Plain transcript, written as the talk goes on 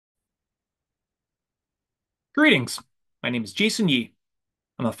Greetings. My name is Jason Yee.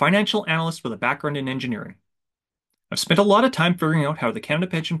 I'm a financial analyst with a background in engineering. I've spent a lot of time figuring out how the Canada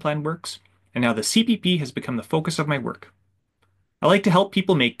Pension Plan works and how the CPP has become the focus of my work. I like to help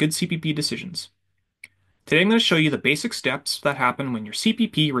people make good CPP decisions. Today I'm going to show you the basic steps that happen when your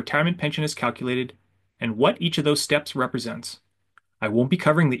CPP retirement pension is calculated and what each of those steps represents. I won't be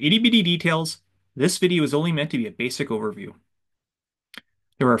covering the itty-bitty details. This video is only meant to be a basic overview.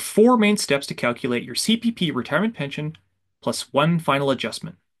 There are four main steps to calculate your CPP retirement pension plus one final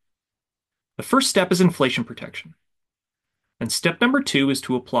adjustment. The first step is inflation protection. And step number two is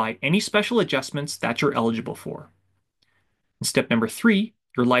to apply any special adjustments that you're eligible for. And step number three,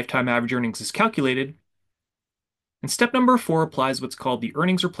 your lifetime average earnings is calculated. And step number four applies what's called the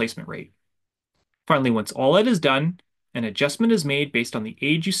earnings replacement rate. Finally, once all that is done, an adjustment is made based on the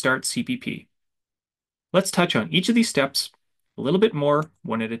age you start CPP. Let's touch on each of these steps a little bit more,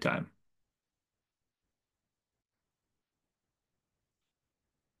 one at a time.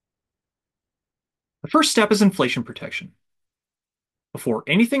 The first step is inflation protection. Before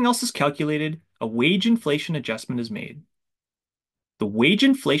anything else is calculated, a wage inflation adjustment is made. The wage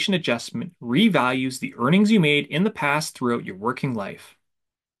inflation adjustment revalues the earnings you made in the past throughout your working life.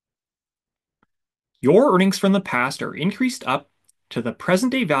 Your earnings from the past are increased up to the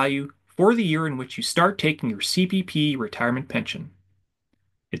present day value for the year in which you start taking your CPP retirement pension.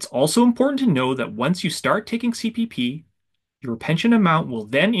 It's also important to know that once you start taking CPP, your pension amount will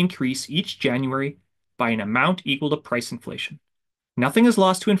then increase each January by an amount equal to price inflation. Nothing is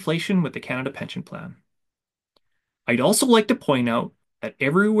lost to inflation with the Canada Pension Plan. I'd also like to point out that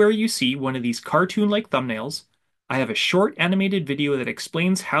everywhere you see one of these cartoon-like thumbnails, I have a short animated video that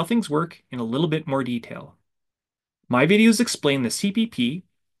explains how things work in a little bit more detail. My videos explain the CPP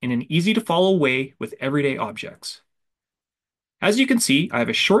in an easy-to-follow way with everyday objects. As you can see, I have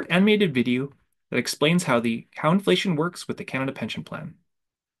a short animated video that explains how inflation works with the Canada Pension Plan.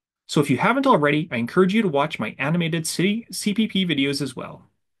 So if you haven't already, I encourage you to watch my animated CPP videos as well.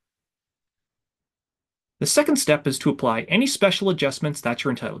 The second step is to apply any special adjustments that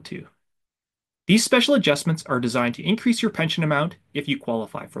you're entitled to. These special adjustments are designed to increase your pension amount if you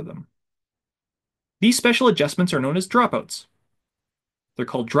qualify for them. These special adjustments are known as dropouts. They're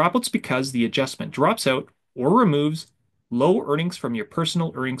called dropouts because the adjustment drops out or removes low earnings from your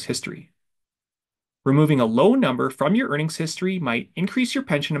personal earnings history. Removing a low number from your earnings history might increase your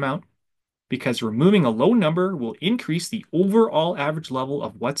pension amount because removing a low number will increase the overall average level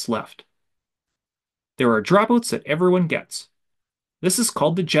of what's left. There are dropouts that everyone gets. This is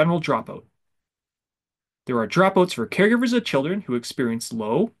called the general dropout. There are dropouts for caregivers of children who experience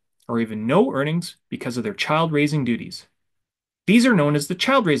low or even no earnings because of their child-raising duties. These are known as the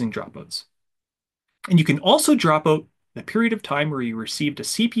child-raising dropouts. And you can also drop out the period of time where you received a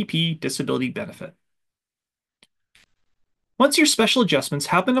CPP disability benefit. Once your special adjustments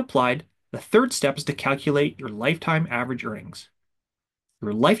have been applied, the third step is to calculate your lifetime average earnings.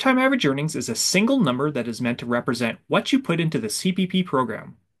 Your lifetime average earnings is a single number that is meant to represent what you put into the CPP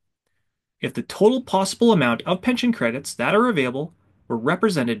program. If the total possible amount of pension credits that are available were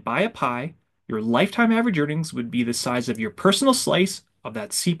represented by a pie, your lifetime average earnings would be the size of your personal slice of that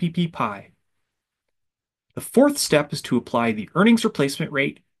CPP pie. The fourth step is to apply the earnings replacement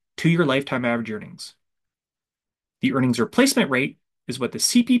rate to your lifetime average earnings. The earnings replacement rate is what the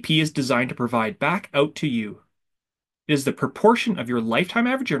CPP is designed to provide back out to you. It is the proportion of your lifetime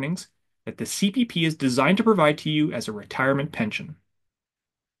average earnings that the CPP is designed to provide to you as a retirement pension.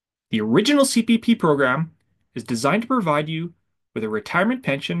 The original CPP program is designed to provide you with a retirement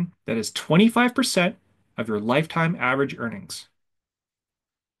pension that is 25% of your lifetime average earnings.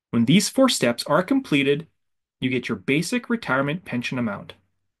 When these four steps are completed, you get your basic retirement pension amount.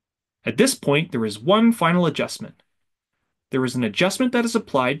 At this point, there is one final adjustment. There is an adjustment that is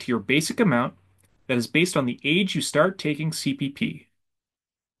applied to your basic amount that is based on the age you start taking CPP.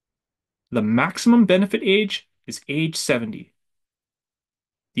 The maximum benefit age is age 70.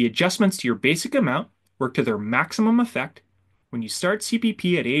 The adjustments to your basic amount work to their maximum effect when you start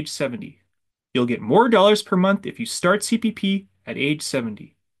CPP at age 70. You'll get more dollars per month if you start CPP at age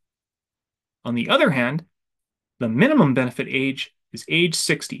 70. On the other hand, the minimum benefit age is age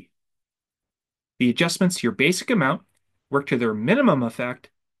 60. The adjustments to your basic amount work to their minimum effect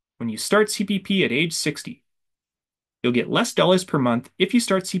when you start CPP at age 60. You'll get less dollars per month if you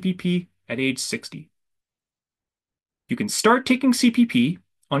start CPP at age 60. You can start taking CPP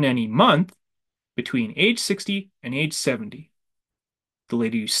on any month between age 60 and age 70. The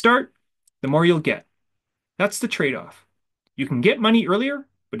later you start, the more you'll get. That's the trade-off. You can get money earlier,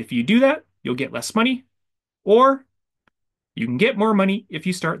 but if you do that, you'll get less money, or you can get more money if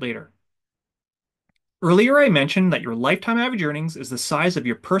you start later. Earlier, I mentioned that your lifetime average earnings is the size of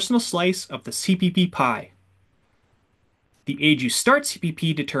your personal slice of the CPP pie. The age you start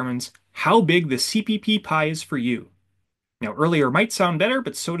CPP determines how big the CPP pie is for you. Now, earlier might sound better,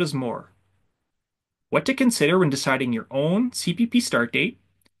 but so does more. What to consider when deciding your own CPP start date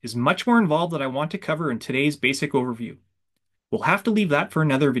is much more involved than I want to cover in today's basic overview. We'll have to leave that for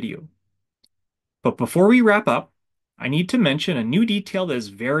another video. But before we wrap up, I need to mention a new detail that is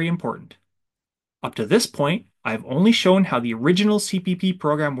very important. Up to this point, I've only shown how the original CPP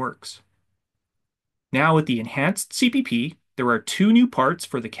program works. Now, with the enhanced CPP, there are two new parts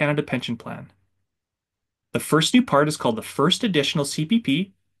for the Canada Pension Plan. The first new part is called the First Additional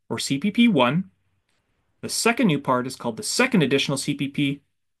CPP, or CPP-1. The second new part is called the Second Additional CPP,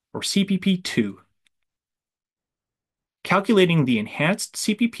 or CPP-2. Calculating the enhanced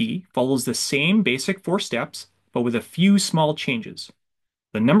CPP follows the same basic 4 steps, but with a few small changes.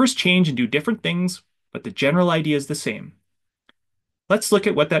 The numbers change and do different things, but the general idea is the same. Let's look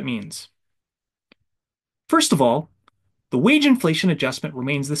at what that means. First of all, the wage inflation adjustment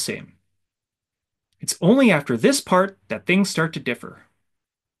remains the same. It's only after this part that things start to differ.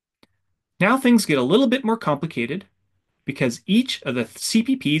 Now things get a little bit more complicated because each of the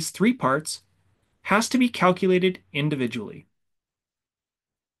CPP's 3 parts has to be calculated individually.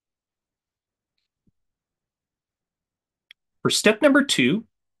 For step number 2,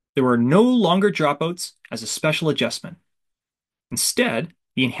 there are no longer dropouts as a special adjustment. Instead,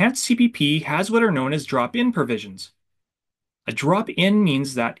 the enhanced CPP has what are known as drop-in provisions. A drop-in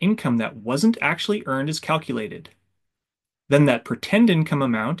means that income that wasn't actually earned is calculated. Then that pretend income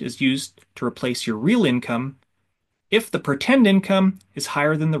amount is used to replace your real income if the pretend income is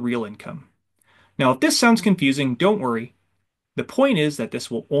higher than the real income. Now, if this sounds confusing, don't worry. The point is that this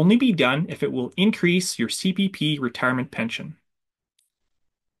will only be done if it will increase your CPP retirement pension.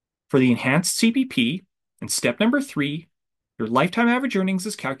 For the enhanced CPP, in step number 3, your lifetime average earnings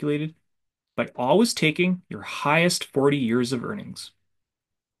is calculated by always taking your highest 40 years of earnings.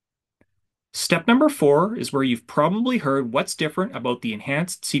 Step number 4 is where you've probably heard what's different about the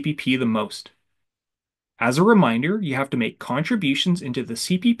enhanced CPP the most. As a reminder, you have to make contributions into the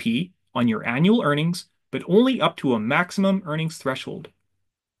CPP on your annual earnings, but only up to a maximum earnings threshold.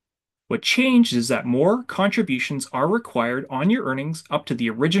 What changed is that more contributions are required on your earnings up to the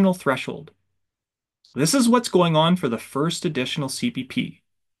original threshold. This is what's going on for the first additional CPP.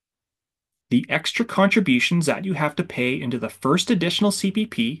 The extra contributions that you have to pay into the first additional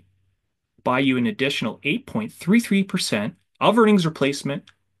CPP buy you an additional 8.33% of earnings replacement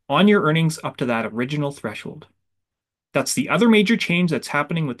on your earnings up to that original threshold. That's the other major change that's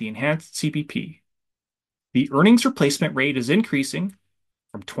happening with the enhanced CPP. The earnings replacement rate is increasing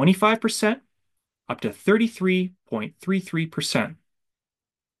from 25% up to 33.33%.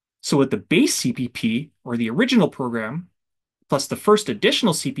 So with the base CPP, or the original program, plus the first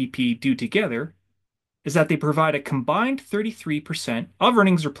additional CPP due together, is that they provide a combined 33% of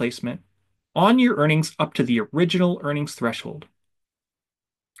earnings replacement on your earnings up to the original earnings threshold.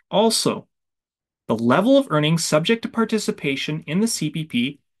 Also, the level of earnings subject to participation in the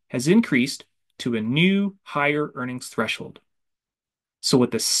CPP has increased to a new higher earnings threshold. So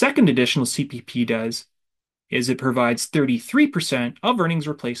what the second additional CPP does is it provides 33% of earnings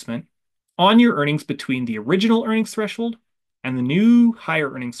replacement on your earnings between the original earnings threshold and the new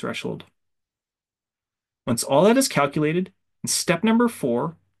higher earnings threshold. Once all that is calculated, in step number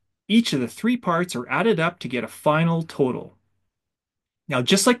 4, each of the 3 parts are added up to get a final total. Now,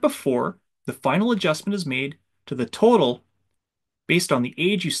 just like before, the final adjustment is made to the total based on the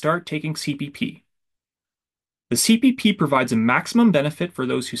age you start taking CPP. The CPP provides a maximum benefit for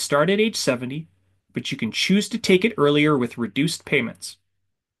those who start at age 70, but you can choose to take it earlier with reduced payments.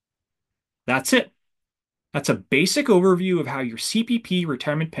 That's it. That's a basic overview of how your CPP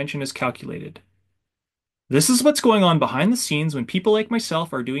retirement pension is calculated. This is what's going on behind the scenes when people like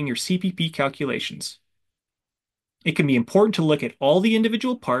myself are doing your CPP calculations. It can be important to look at all the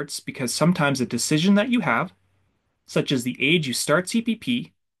individual parts because sometimes a decision that you have, such as the age you start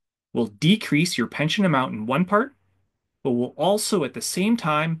CPP, will decrease your pension amount in one part, but will also at the same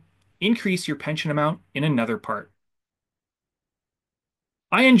time increase your pension amount in another part.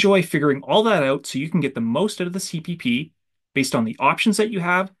 I enjoy figuring all that out so you can get the most out of the CPP based on the options that you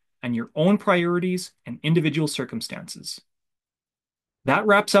have and your own priorities and individual circumstances. That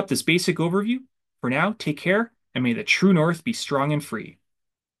wraps up this basic overview. For now, take care, and may the true north be strong and free.